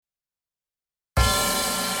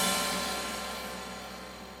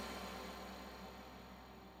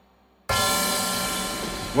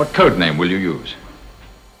What code name will you use?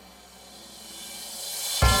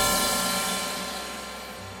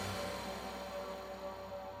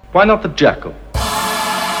 Why not the Jackal?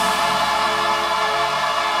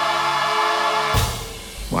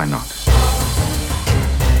 Why not?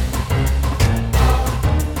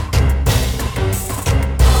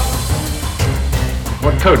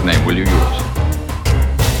 What code name will you use?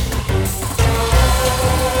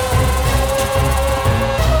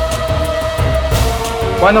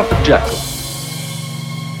 Why not the Jackal?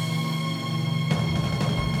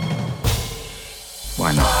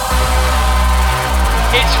 Why not?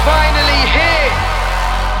 It's finally here!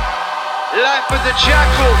 Life of the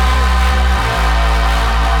Jackal.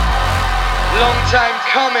 Long time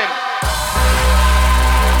coming.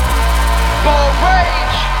 Ball Rage!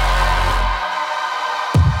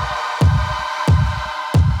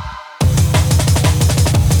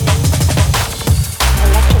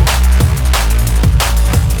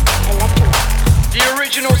 The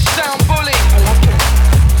original sound bully.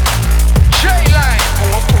 J-Line.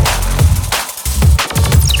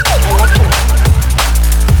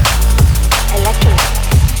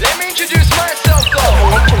 Let me introduce myself though.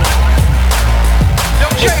 Yo,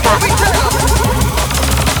 Jay, what we tell 'em?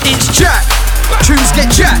 It's Jack. Tunes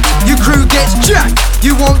get jacked, your crew gets jacked.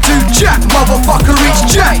 You want to jack, motherfucker, it's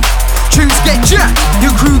Jay. Tunes get jacked,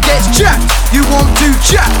 your crew gets jacked. You want to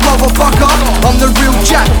jack, motherfucker, I'm the real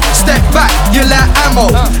Jack. Step back, you lack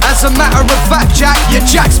ammo. As a matter of fact, Jack, you're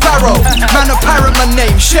Jack Sparrow. Man, apparent my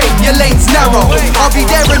name, shame, your lane's narrow. I'll be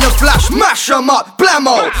there in a flash, mash 'em up,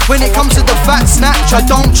 blammo. When it comes to the fat snatch, I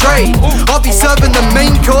don't trade. I'll be serving the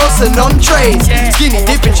main course and entrees. Skinny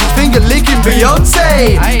dipping, she's finger licking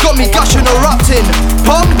Beyonce. Got me gushing, erupting,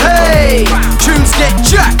 Pompeii. Tunes get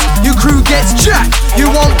jacked, your crew gets jacked. You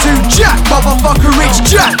want to jack, motherfucker, it's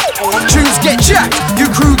Jack. Tunes get jacked, your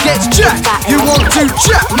crew gets jacked. You want to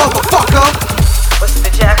jack, motherfucker. What's the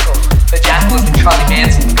Jackal? The Jackal is the Charlie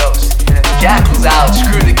Manson ghost. And if the Jackal's out,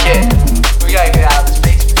 screw the kid. We gotta get out of this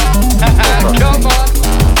basement. Come on.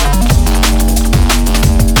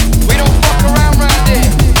 We don't fuck around round here.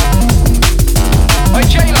 Hey,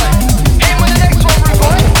 J-Line, hit him with the next one, rude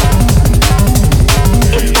boy.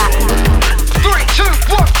 3, 2,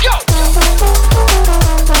 1, go!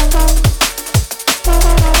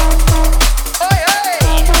 Hey, hey!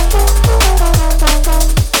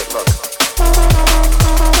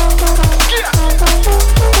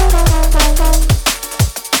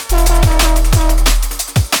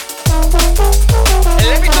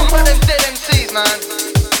 Let me talk about them dead MCs, man.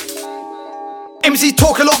 MCs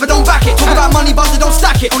talk a lot but don't back it. Talk about money but they don't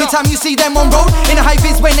stack it. Only time you see them on road in a high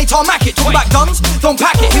vis when they tarmac it. Talk about guns, don't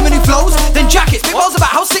pack it. Human who flows, then jackets. Spitballs about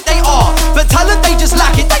how sick they are, but talent they just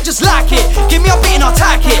lack it. They just lack it. Give me a beat and I'll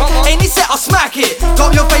tack it. Any set I'll smack it.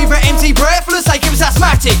 Got your favorite MC breathless like it was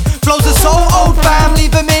asthmatic. Flows are so old fam,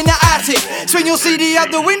 leave them in the attic. Swing your CD out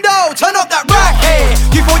the window, turn up that racket.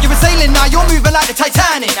 You thought you were sailing, now you're moving like the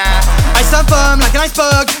Titanic. I stand firm like an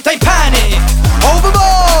iceberg, they panic.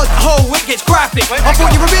 Overboard, oh it gets graphic. I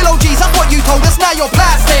thought you were real OGs, that's what you told us, now you're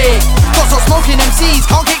plastic. Got stop smoking MCs,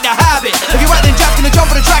 can't kick the habit. If you act then Jack gonna jump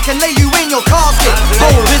on the track and lay you in your casket.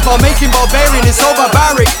 Oh, this bar making barbarian is so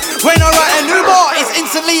barbaric. When I write a new bar, it's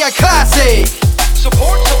instantly a classic.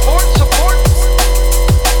 Support, support, support.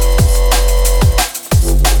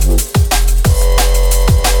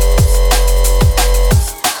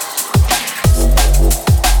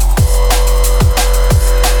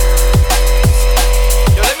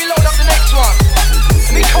 Yo, let me load up the next one.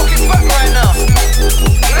 Let me cock it back right now.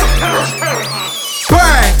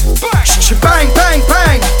 Bang! Bang, bang,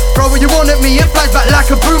 bang! Bro, when you want at me, it flies back like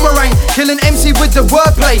a boomerang. Killing MC with the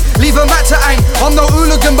wordplay, leave a mat to hang. I'm no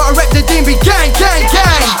hooligan, but I rep the DMV gang, gang,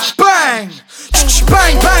 gang! Bang!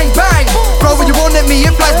 Bang, bang, bang! Bro, when you want at me,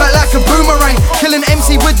 it flies back like a boomerang. Killing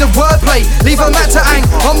MC with the wordplay, leave a mat to hang.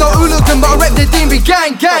 I'm no hooligan, but I rep the DMV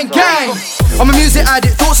gang, gang, gang! I'm a music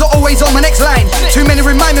addict, thoughts are always on my next line. Too many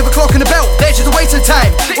remind me of a clock and a belt, they're just a waste of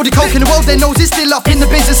time. All the coke in the world, their nose is still up in the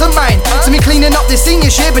business of mine. See me cleaning up this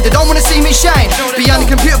senior shit, but they don't wanna see me shine. Behind the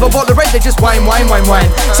computer, but what the red, they just whine, whine, whine,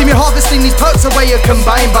 whine. See me harvesting these perks away of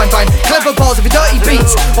combine, bind, bind. Clever bars with dirty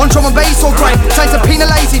beats, on drum and bass or grind. Time to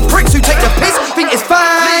penalise these pricks who take the piss, think it's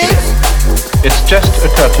fine. It's just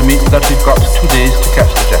occurred to me that we've got 2 days to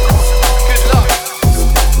catch the Jackal. Good luck.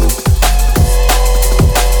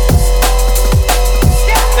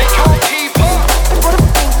 They can't keep up.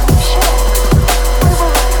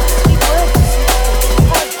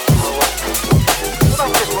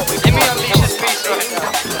 Let me unleash this beast right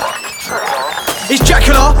now. It's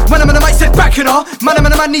Dracula, When I'm in a mic, step back, you know.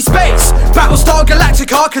 Man, need space. Battlestar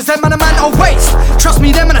Galactica, cause them man are waste. Trust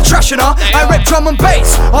me, them man are trash, you know. I rap drum and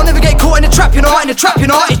bass. I'll never get caught in the trap, you know. In the trap, you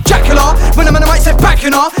know, it's Dracula. When I'm in a mic, step back,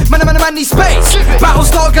 you know. Man, need space.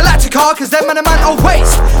 Battlestar Galactica, cause them man are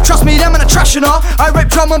waste. Trust me, them man are trash, you know. I rap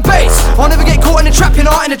drum and bass. I'll never get caught in the trap, you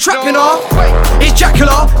know. In the trap, you know. It's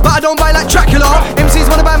Dracula, but I don't buy like Dracula. MCs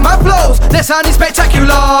wanna buy my flows. Their sound is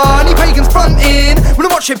spectacular. Any pagans frontin'. When I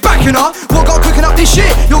watch it back, you know. What got cooking up this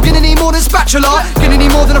shit? You're gonna need more than spatula. Gonna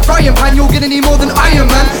need more than a frying pan. You're gonna need more than Iron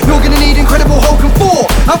Man. You're gonna need Incredible Hulk and Thor.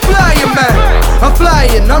 I'm flying, man. I'm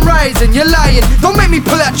flying, I'm rising, you're lying. Don't make me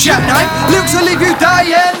pull that jackknife. Looks will leave you dying.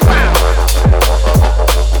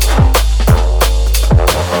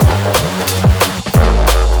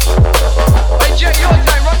 Hey Jay, your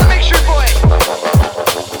time, run the mixture, boy.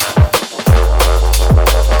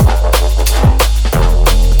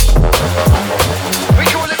 We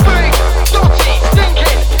call it big, dirty,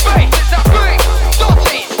 stinking bass. It's that big,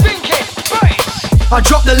 dirty, stinking bass. I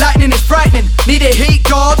drop the lightning, it's frightening. Need a heat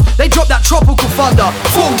guard. They drop that tropical thunder.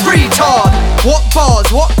 Full retard. What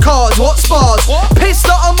bars, what cars, what spars. Pissed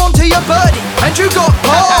that I'm onto your birdie and you got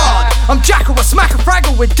barred. I'm Jackal, I smack a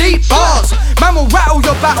fraggle with deep bars. Man will rattle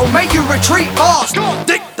your battle, make you retreat fast.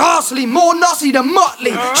 Dick Darsley, more nasty than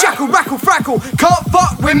Motley. Shackle, rackle, frackle, can't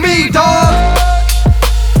fuck with me, dog.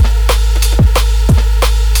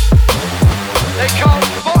 They can't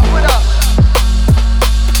fuck with us.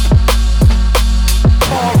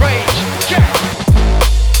 More rage, yeah.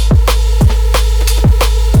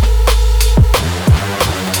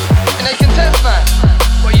 And they contest, man.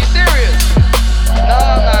 What, you serious?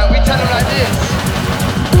 Nah, man, we tell them like this.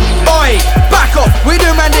 Oi, back off, we do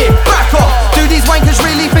man it, back off. Do these wankers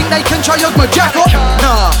really think they can try my jack off?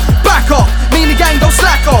 Nah, back off, me and the gang don't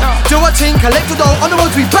slack off. Do a ting, collect a dough, on the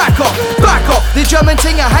roads we back off. Back off, the German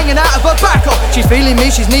ting are hanging out of her back off. She's feeling me,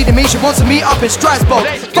 she's needing me, she wants to meet up in Strasbourg.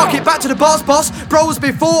 Fuck it, back to the boss, bros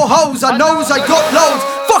before hoes, I knows I got loads.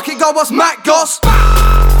 Fuck it, go, what's Mac Goss?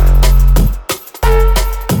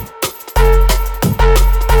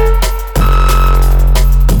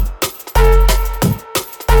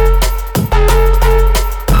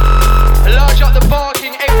 Large up the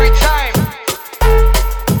barking every time.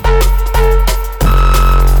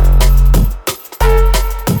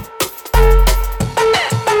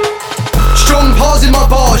 Strong pause in my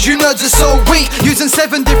bars, you nerds are so weak. Using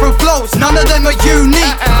 7 different flows, none of them are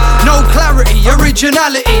unique. No clarity,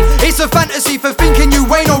 originality. It's a fantasy for thinking you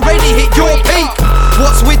ain't already hit your peak.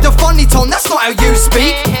 What's with the funny tone? That's not how you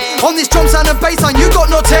speak. On this drum sound and bass line, you got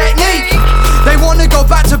no technique. They wanna go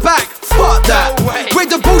back to back, fuck that. With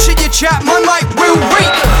the bullshit you chat, my mic will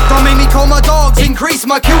reek. Don't make me call my dogs, increase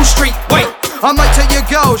my kill streak. Wait, I might tell your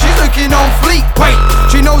girl, she's looking on fleek. Wait,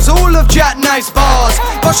 she knows all of Jack Knife's bars,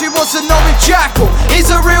 but she wants to know if Jackal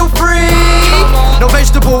is a real freak. No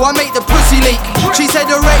vegetable, I make the pussy leak. She said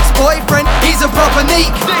her ex-boyfriend, he's a proper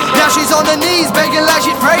neek. Now she's on her knees, begging like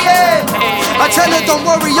she's praying. I tell her, don't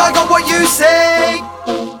worry, I got what you say.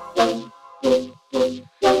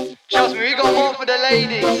 Trust me, we got more for the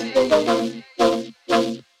ladies.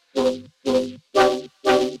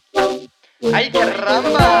 Ay,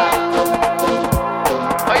 caramba!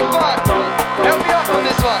 Hey, fun! Help me out on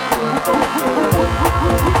this one.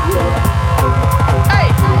 Hey,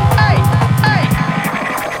 hey, hey!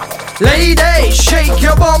 Lady, shake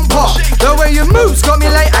your bumper. The way you move's got me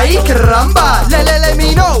like, ay caramba. Let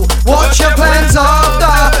me know what your plans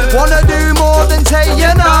after. Wanna do more than take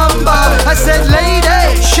your number. I said,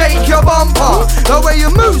 lady, shake your bumper. The way you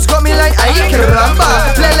move's got me like, ay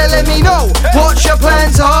caramba. Let me know what your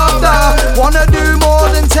plans after. Wanna do more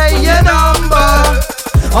than take your number.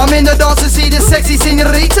 I'm in the dance to see the sexy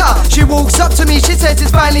senorita. She walks up to me, she says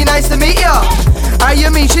it's finally nice to meet ya. How you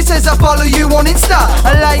mean? She says I follow you on Insta.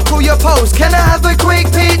 I like all your posts, can I have a quick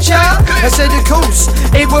picture? I said of course,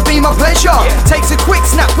 it would be my pleasure. Takes a quick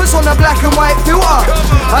snap, puts on a black and white filter.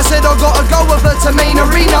 I said I gotta go with her to main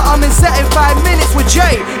arena. I'm in set in 5 minutes with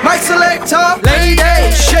Jay, my selector. Lady,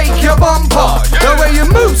 shake your bumper. The way you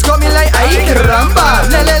move's got me like, ay caramba.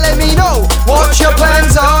 Let me know what your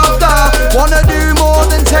plans after. Wanna do more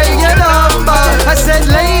than take your number. I said,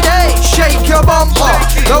 lady, shake your bumper.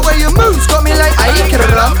 The way you move's got me like, ay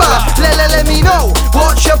caramba. Let me know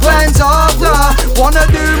what your plans after. Wanna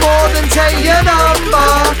do more than take your number.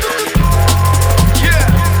 Yeah.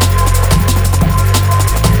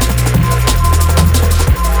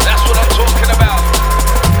 That's what I'm talking about.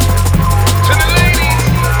 To the ladies,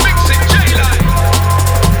 mix it J-Line.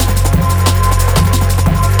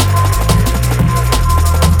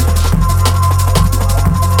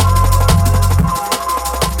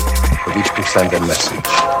 But each can send a message.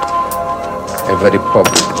 A very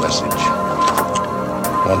public message.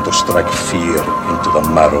 Want to strike fear into the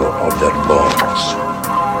marrow of their bones.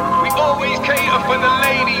 We always cater for the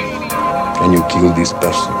ladies. Can you kill this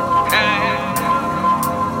person?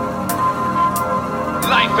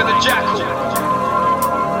 Life of the jackal.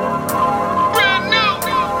 Brand new.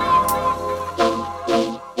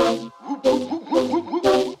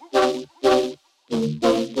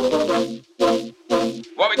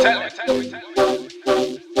 What we tell it?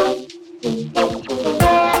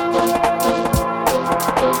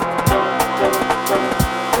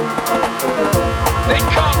 They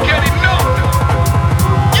can't get enough.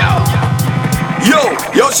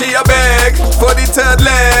 Yo, she a bag for the third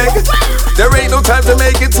leg. There ain't no time to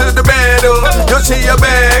make it to the bed. Oh. Yo, she a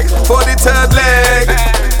bag for the third leg.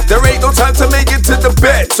 There ain't no time to make it to the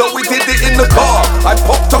bed, so we did it in the car. I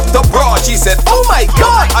popped up the bra, she said, oh my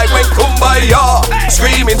God. I went kumbaya,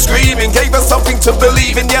 screaming, gave her something to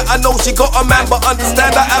believe in. Yeah, I know she got a man, but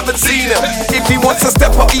understand I haven't seen him. If he wants to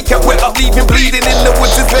step up, he can wet up, leave him bleeding. In the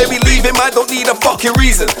woods is where we leave him, I don't need a fucking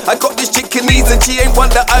reason. I got this chicken knees and she ain't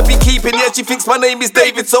one that I be keeping. Yeah, she thinks my name is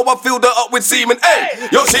David, so I filled her up with semen.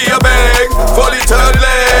 Hey, yo, she a bag for the third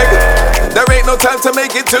leg. There ain't no time to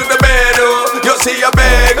make it to the bed. Oh, yo, she a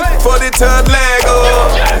bag for the third leg. Oh,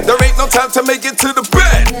 there ain't no time to make it to the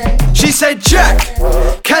bed. She said, Jack,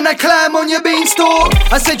 can I climb on your beanstalk?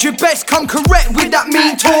 I said, you best come correct with that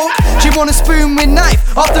mean talk. She want a spoon with knife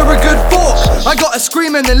after a good fork. I got her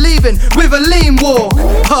screaming and leaving with a lean walk.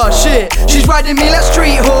 Oh shit, she's riding me like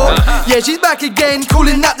street hawk. Yeah, she's back again,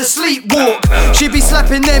 calling that the sleepwalk. She be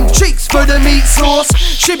slapping them cheeks for the meat sauce.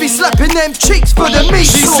 She be slapping them cheeks for the meat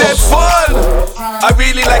she sauce. She said, fun, I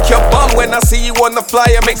really like your bum. When I see you on the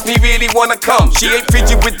flyer, makes me really wanna come. She ain't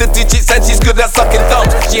frigid with the digits and she's good at sucking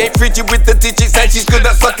thumbs. She ain't frigid with the digits and she's good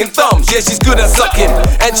at sucking thumbs. Yeah, she's good at sucking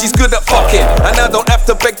and she's good at fucking. And I don't have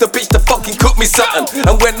to beg the bitch to fucking cook me something.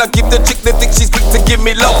 And when I give the chick the dick, she's quick to give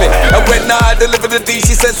me loving. And when I deliver the D,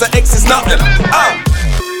 she says her ex is nothing.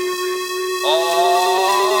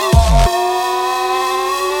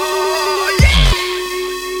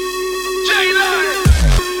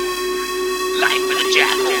 Life of the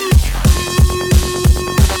jackal.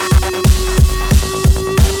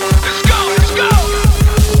 Let's go.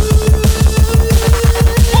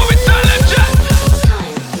 What we tell them, Jack?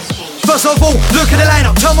 First of all, look at the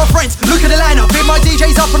lineup. Tell my friends, look at the lineup. Pick my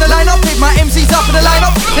DJs up on the lineup. Pick my MCs up on the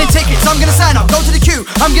lineup. Then tickets, I'm gonna sign up. Go to the queue,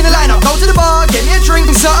 I'm gonna line up. Go to the bar, get me a drink.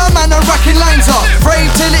 And certain man, I'm racking lines up.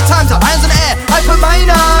 Brave till it times up. Hands in the air, I put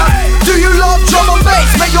mine up. Do you love drum and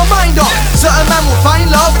bass? Make your mind up. Certain man will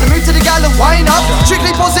find love. Then move to the gal and wind up.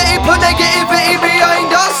 Strictly positive, put negativity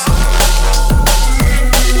behind us.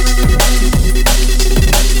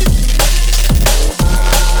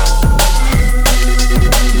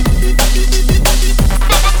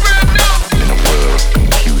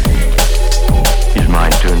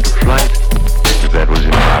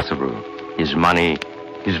 His money,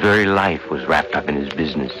 his very life was wrapped up in his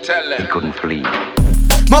business. He couldn't flee.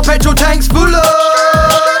 My petrol tank's full up.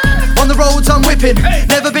 On the roads I'm whipping.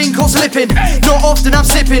 Never been caught slipping. Not often I'm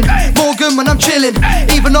sipping. More good when I'm chilling.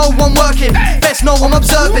 Even though I'm working, best know I'm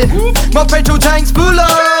observing. My petrol tank's full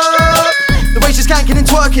up. The way she's skanking and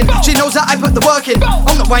twerking, she knows that I put the work in.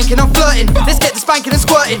 I'm not wanking, I'm flirting. Let's get the spanking and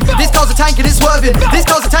squirting. This car's a tanking and swerving. This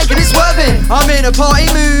car's a tanking and swerving. I'm in a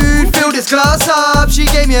party mood, fill this glass up. She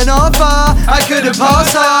gave me an offer, I couldn't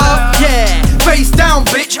pass up. Yeah, face down,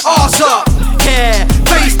 bitch, arse up. Yeah,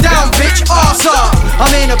 face down, bitch, arse up.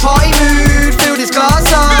 I'm in a party mood, fill this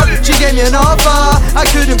glass up. She gave me an offer, I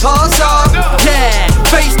couldn't pass up. Yeah,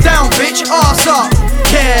 face down, bitch, arse up.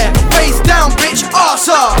 Yeah, face down, bitch,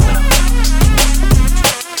 arse up.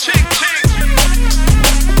 Ching, ching.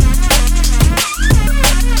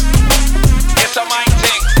 It's a mind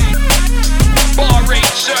thing. Bar rate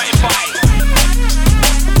certified.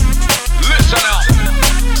 Listen up.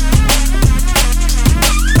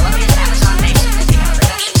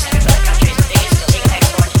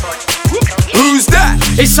 Who's that?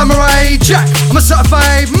 It's Samurai Jack, I'm a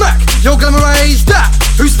certified Mac. Yo, glamorize that.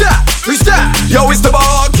 Who's that? Who's that? Yo, it's the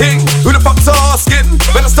bar king. Who the fuck's asking?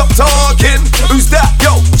 Better stop talking. Who's that?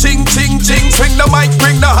 Yo, ching, ching, ching. Swing the mic,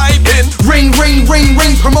 bring the hype in. Ring, ring, ring,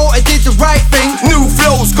 ring. Promoter did the right thing. New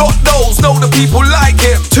flows, got those. Know the people like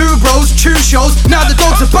him. Two bros, two shows. Now the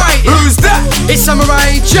dogs are biting. Who's that? It's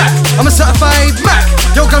Samurai Jack, I'm a certified Mac.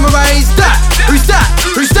 Yo, glamorize that. Who's that?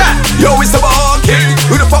 Who's that? Yo, it's the bar king.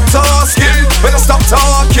 Who the fuck's asking? Better stop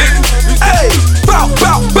talking. Hey, bow,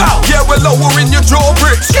 bow, bow. Yeah, we're lowering your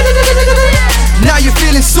drawbridge. Now you're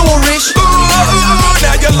feeling sore-ish.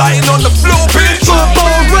 Now you're lying on the floor, bitch.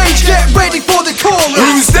 Football rage, get ready for the chorus.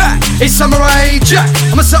 Who's that? It's Samurai Jack,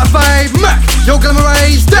 I'm a certified Mac. Yo, Glamour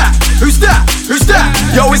A's that? Who's that? Who's that?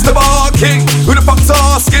 Yo, it's the Bar King. Who the fuck's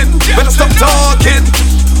asking? Better stop talking.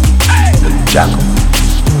 Jackal.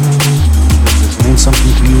 Does it mean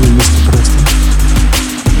something to you, Mr. Preston?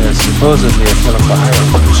 There's supposedly a film behind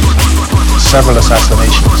several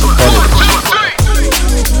assassinations of predators.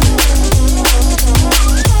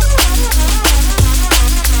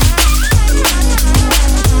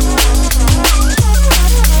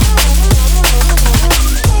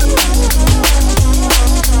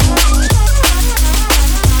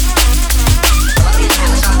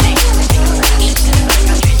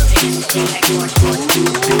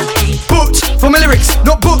 For my lyrics,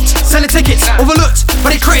 not booked, selling tickets, overlooked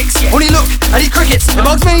by the critics. Only look at these crickets, it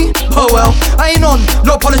bugs me. Oh well, I ain't on,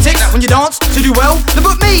 not politics. When you dance to do well, then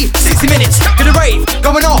book me 60 minutes, get a rave,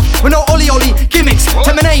 going off with no ollie gimmicks.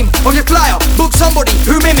 Tell my name on your flyer, book somebody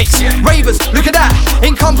who mimics. Ravers, look at that,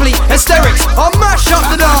 incomplete hysterics. I'll mash up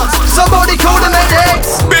the dance, somebody call the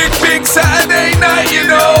medics. Big Saturday night, you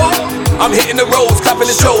know. I'm hitting the roads, clapping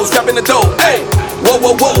the shows, grabbing the dough. Hey,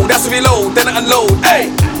 whoa, that's a reload, then I unload.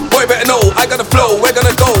 Hey. Boy better know, I got the flow, we're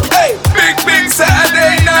gonna go. Hey, big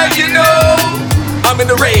Saturday night, you know. I'm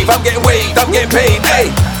in the rave, I'm getting waved, I'm getting paid.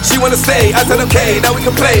 Hey, she wanna stay, I said okay, now we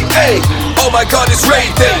can play. Hey, oh my god, it's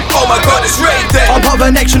rave day. Oh my god, it's rave day. I'm part of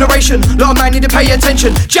the next generation, lot of man need to pay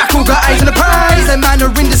attention. Jackal got A's in the prize, and man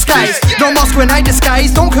are in disguise. No mask when I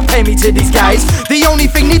disguise, don't compare me to these guys. The only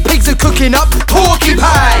thing these pigs are cooking up,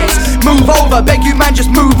 porcupines. Move over, beg you man,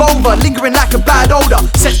 just move over. Lingering like a bad odor,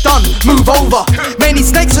 set done, move over. Many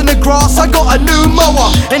snakes in the grass, I got a new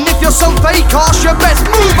mower. And if you're so fake ass, you best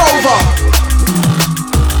move over.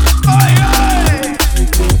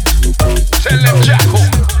 Tell them Jackal.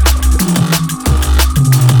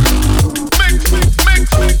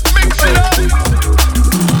 Mix it up.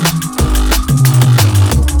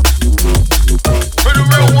 For the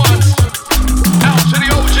real ones, out to the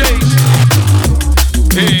OJs.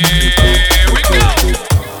 Here we go.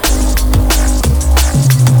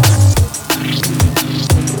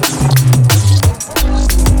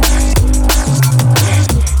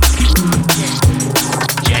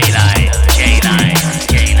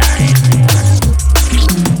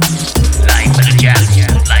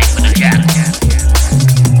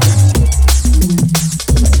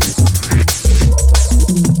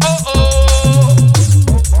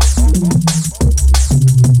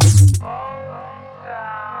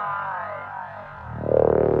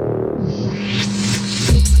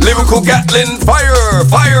 Lyrical Gatlin, fire.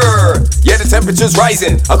 Yeah, the temperature's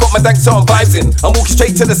rising. I got my dank on vibes in. I'm walking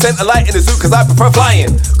straight to the center light in the zoo cause I prefer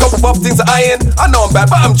flying. Couple pop things to iron. I know I'm bad,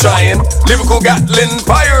 but I'm trying. Lyrical Gatlin,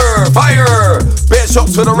 fire. Bear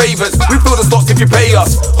shots for the ravers. We fill the slots if you pay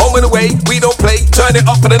us. Home and away, we don't play. Turn it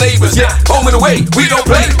up for the neighbors. Yeah, home and away, we don't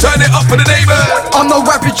play. Turn it up for the neighbors. I'm no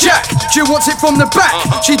rapper Jack. She wants it from the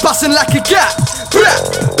back. She's busting like a gat.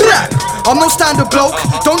 Black. I'm no standard bloke.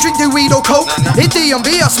 Don't drink the weed or coke. Hit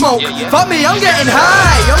D&B or smoke. Fuck me, I'm getting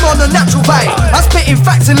high. I'm on a natural vibe. I'm spitting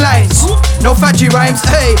facts and lines. No fatty rhymes,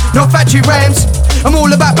 hey, no fatty rhymes. I'm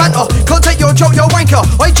all about banter. Can't take your joke, your wanker.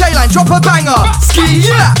 Oi, J-Line, drop a banger. Ski,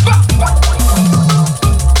 yeah.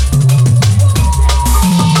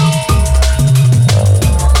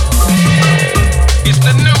 It's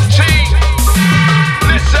the new team.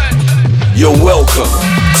 Listen. You're welcome.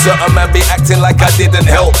 Certain man be acting like I didn't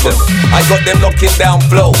help them. I got them locking down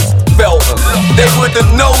flows, felt them. They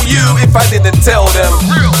wouldn't know you if I didn't tell them.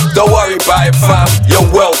 Don't worry about it, fam, you're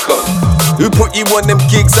welcome. Who put you on them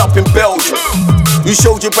gigs up in Belgium? Who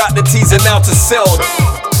showed you about the teas and how to sell them?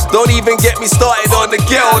 Don't even get me started on the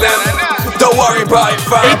girl then. Don't worry about it,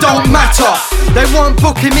 fam. It don't matter. They weren't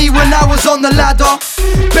booking me when I was on the ladder.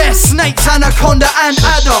 Best snakes, anaconda and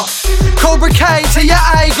adder. Cobra K to your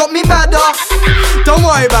A got me madder. Don't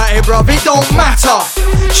worry about it, bruv, it don't matter.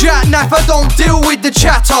 Jack Napper, don't deal with the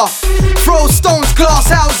chatter. Throw stones, glass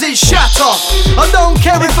houses shatter. I don't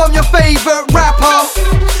care if I'm your favourite rapper.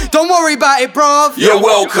 Don't worry about it, bruv. You're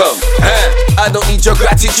welcome. I don't need your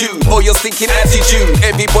gratitude or your stinking attitude.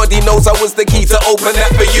 Everybody knows I was the key to open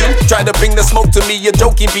that for you. Try to bring the smoke to me, you're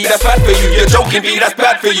joking, B, that's bad for you. You're joking, B, that's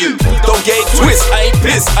bad for you. Don't get it twist, I ain't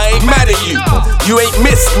pissed, I ain't mad at you. You ain't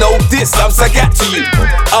missed, no diss, I'm Sagat to you.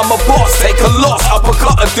 I'm a boss, take a loss,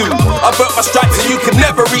 uppercut and do. I burnt my stripes and you can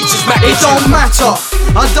never reach his magnitude. It don't matter,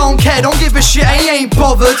 I don't care, don't give a shit, I ain't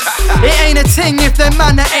bothered. It ain't a thing if them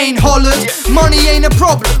man that ain't hollered. Money ain't a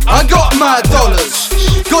problem, I got my dollars.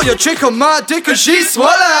 Got your chick on my dick and she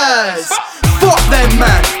swallows. Fuck them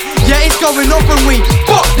man, yeah it's going off and we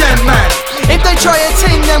fuck them man. If they try a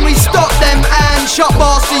ting then we stop them and shot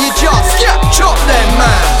bars to your just, yeah, chop them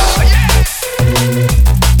man.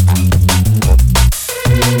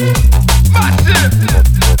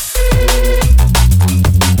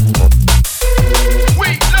 We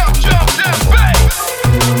love drums and bass.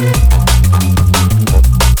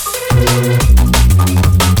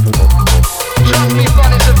 Trust me,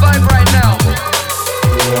 fun, it's a vibe right now.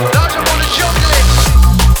 Large up on the jungleists,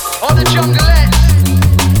 all the jungleists.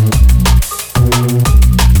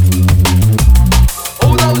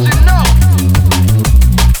 All those who know.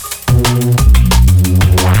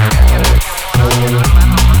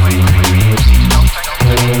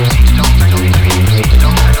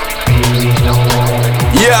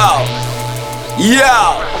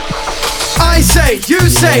 Yo. I say, you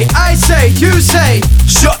say, I say, you say.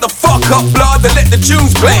 Shut the fuck up, blood, and let the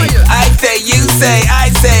tunes play. I say, you say, I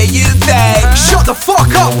say, you say. Shut the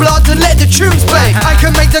fuck up, blood, and let the tunes play. I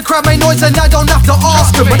can make the crowd make noise and I don't have to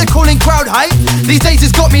ask them. When they're calling crowd hype, these days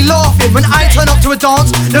it's got me laughing. When I turn up to a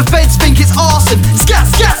dance, the feds think it's arson. Scat,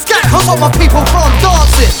 scat, scat, cause all my people from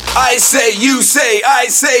dancing. I say, you say,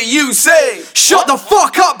 I say, you say. Shut the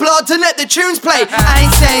fuck up, blood, and let the tunes play.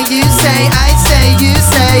 I say, you say, I say, you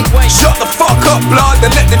say. Shut the fuck up, blood,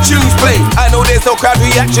 and let the tunes play. I know there's no crowd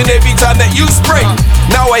reaction every time that you spray.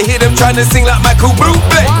 Now I hear them trying to sing like Michael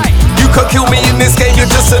Bublé. You could kill me in this game, you're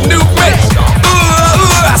just a new bitch.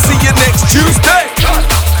 I see you next Tuesday.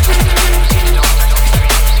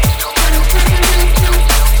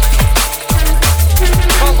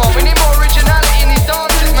 Come on, we need more originality in these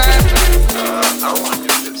dances, man.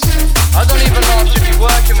 I don't even know if I should be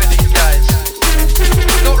working with these guys.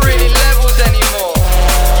 Not really levels anymore.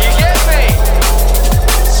 You get me?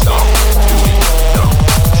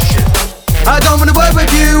 I don't wanna work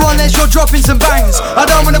with you unless you're dropping some bangers. I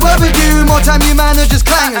don't wanna work with you, more time you man are just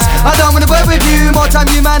clangers. I don't wanna work with you, more time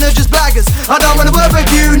you man are just blaggers. I don't wanna work with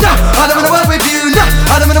you, no. I don't wanna work with you, no.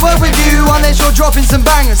 I don't wanna work with you unless you're dropping some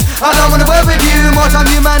bangers. I don't wanna work with you, more time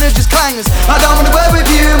you man are just clangers. I don't wanna work with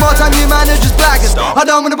you, more time you man are just blaggers. I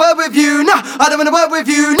don't wanna work with you, no. I don't wanna work with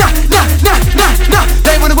you, no, no, no, no, no.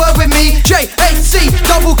 They wanna work with me, J-A-C-K-N-I-F-E.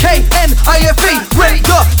 With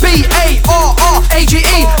the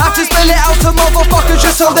B-A-R-R-A-G-E. I have to spell it out to motherfuckers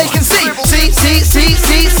just so they can see.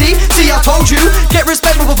 See, I told you, get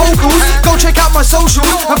respect for the vocals. Go check out my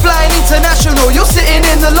socials. I'm flying international, you're sitting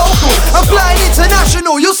in the local. I'm flying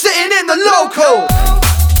international, you're sitting in the local.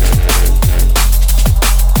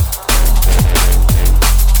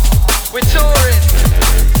 We're touring.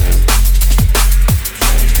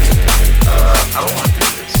 I don't want to do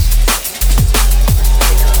this.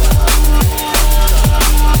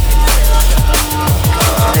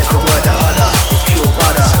 If it were the hutter, it's pure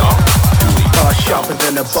butter. Far sharper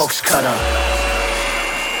than a box cutter.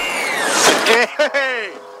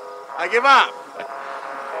 Hey, I give up.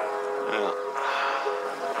 Well,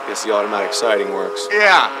 guess the automatic sighting works.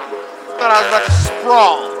 Yeah, thought I was about to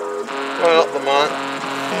sprawl. Well, Lamont,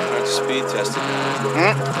 I speed tested.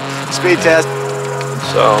 Speed test.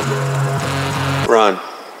 So, run.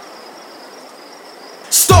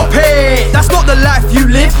 Stop it! That's not the life you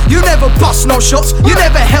live. You never bust no shots, you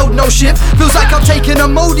never held no shit. Feels like I'm taking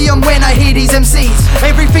Imodium when I hear these MCs.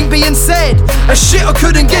 Everything being said, a shit I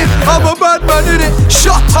couldn't give. I'm a bad man, innit?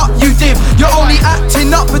 Shut up, you div. You're only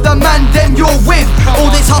acting up with the man them you're with.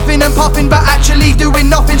 All this huffing and puffing, but actually doing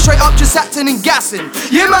nothing. Straight up just acting and gassing.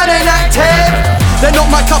 You man ain't active. They're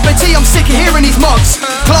not my cup of tea, I'm sick of hearing these mugs.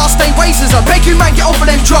 Class day wasters, I beg you man, get off of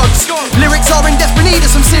them drugs. Lyrics are in desperate need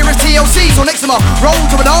of some serious TLCs on eczema. Roll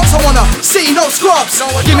to a dance, I wanna see no scrubs.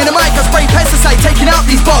 Give me the mic, I spray pesticide, taking out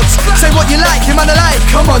these bugs. Say what you like, you man alive,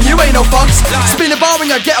 come on, you ain't no fucks. Spin a bar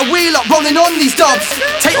and you get a wheel up, rolling on these dubs.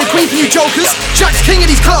 Take the queen from you jokers, Jack's king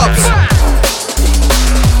of these clubs.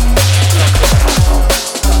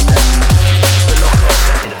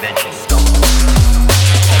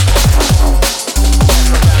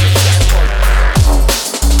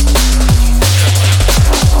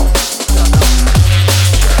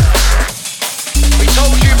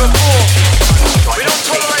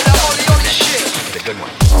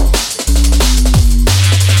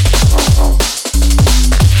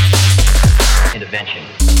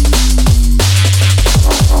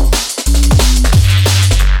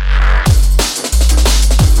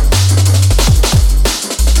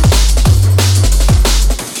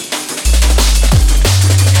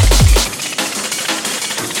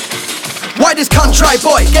 Why this country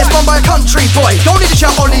boy gets run by a country boy? Don't need to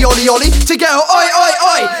shout Ollie, Ollie, Ollie to get a oi, oi,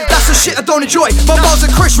 oi. That's the shit I don't enjoy. My bars are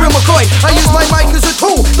Chris Real McCoy. I use my mic as a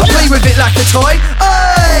tool to play with it like a toy.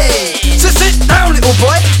 Oi! So sit down, little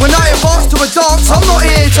boy. When I advance to a dance, I'm not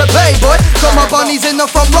here to play, boy. Got my bunnies in the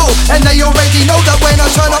front row, and they already know that when I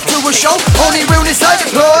turn up to a show, only realness I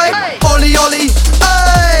deploy. Ollie, Ollie,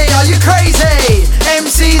 oi! Are you crazy?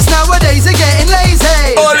 MCs nowadays are getting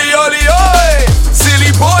lazy. Ollie, Ollie, oi!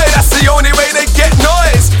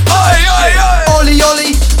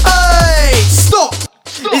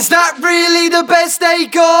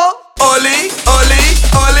 Jaeger. Ollie, Ollie,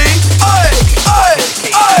 Ollie, oi, oi,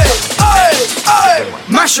 oi, oi, oi.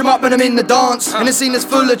 Mash 'em up when I'm in the dance, and the scene is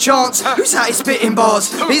full of chants. Who's out here spitting bars?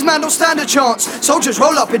 These man don't stand a chance. Soldiers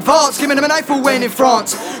roll up advance, giving them a knife for when in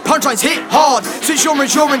France. Punchlines hit hard, since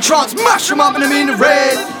you're in trance. Mash 'em up and I'm in the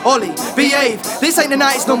red. Ollie, behave, this ain't the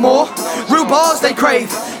 90s no more. Real bars they crave,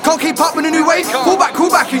 can't keep up with the new wave. Call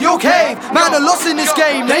back in your cave. Man are lost in this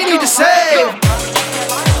game, they need to save.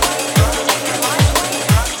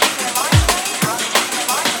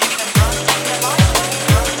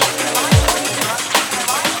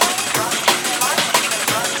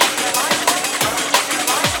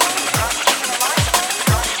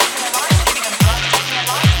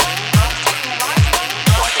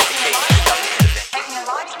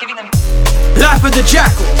 Life of the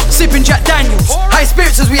jackal, sipping Jack Daniels. High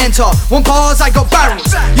spirits as we enter, one bars I got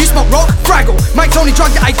barrels. You smoke rock, fraggle, Mike's only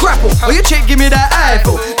drug that I grapple. Oh your chick give me that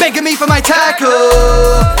apple, begging me for my tackle.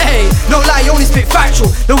 Hey, no lie, only spit factual.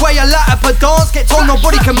 The way I light up a dance, get told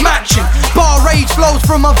nobody can match it. Bar rage flows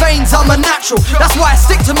from my veins, I'm a natural. That's why I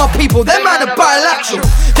stick to my people, they're mad at bilateral.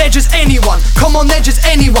 They're just anyone, come on they're just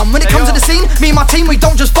anyone. When it comes to the scene, me and my team we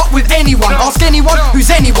don't just fuck with anyone. Ask anyone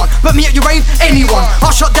who's anyone, but me at your rave, anyone.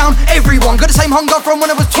 I'll shut down everyone, got the same hunger from when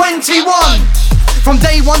I was 21. From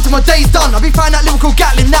day one to my day's done, I'll be finding that lyrical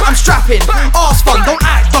Gatling that I'm strapping. Arse fun, don't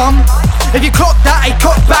act dumb. If you clock that, I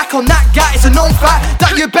cock back on that guy. It's a known fact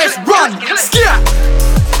that you best run. Scat.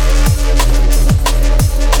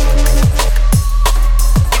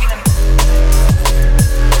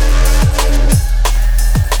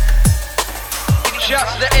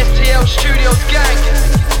 Shouts to the STL Studios gang.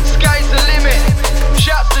 Sky's the limit.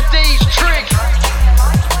 Shouts to D's Trig.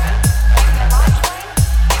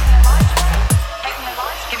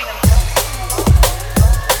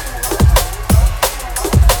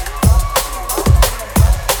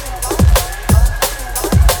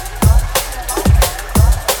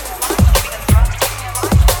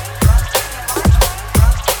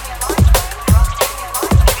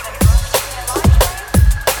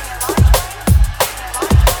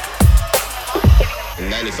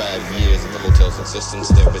 Systems,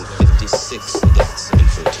 there have been 56 deaths in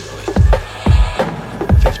Fruity Way.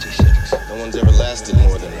 56. No one's ever lasted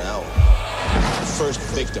more than an hour. The first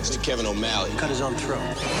victims to Kevin O'Malley cut his own throat.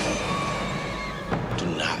 Do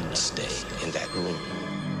not stay in that room.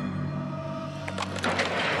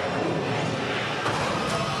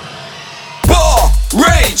 Bar,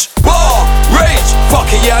 rage. Fuck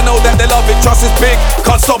it, yeah, I know that they love it. Trust is big,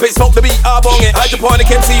 can't stop it. Smoke the beat, I bong it. Hydroponic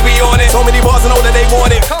MC, we on it. So many bars, I know that they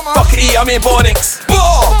want it. Fuck it, I'm in Bornix.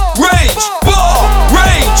 Bar, rage.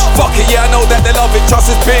 Fuck it, yeah, I know that they love it. Trust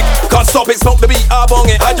is big, can't stop it. Smoke the beat, I bong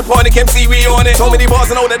it. Hydroponic MC, we on it. So many bars,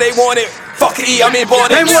 I know that they want it. Fuck it, I'm in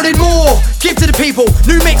Bornix. They wanted more, give to the people.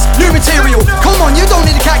 New mix, new material. Come on, you don't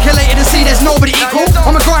need a calculator to see there's nobody equal.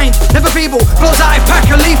 I'm a grind, never feeble. Blows out a pack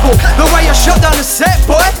of lethal. The way I shut down the set,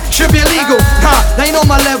 boy, should be illegal. Nah, they ain't on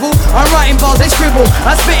my level. I'm writing bars, they scribble.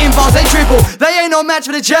 I'm spitting bars, they dribble. They ain't no match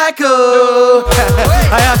for the jackal.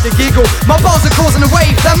 I have to giggle. My bars are causing a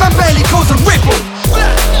wave. That man barely caused a ripple.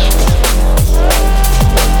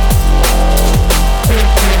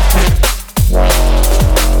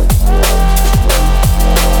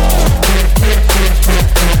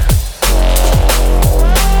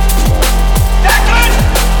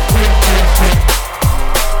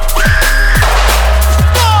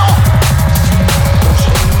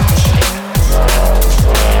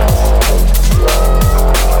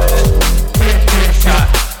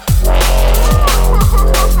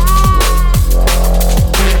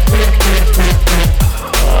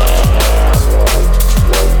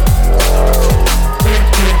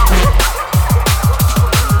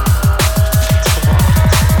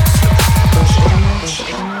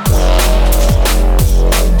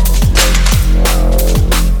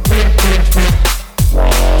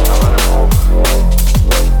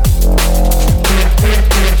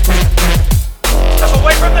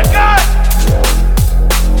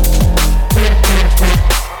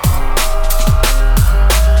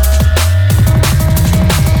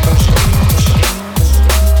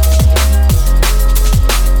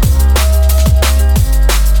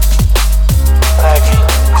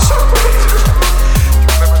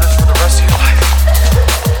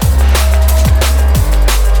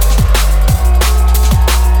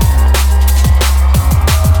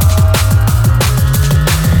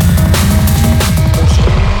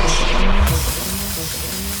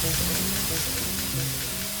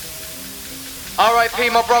 R.I.P.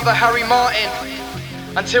 my brother Harry Martin.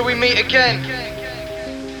 Until we meet again.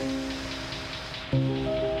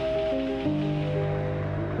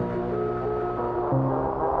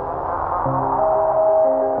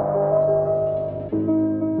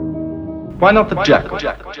 Why not the Jackal?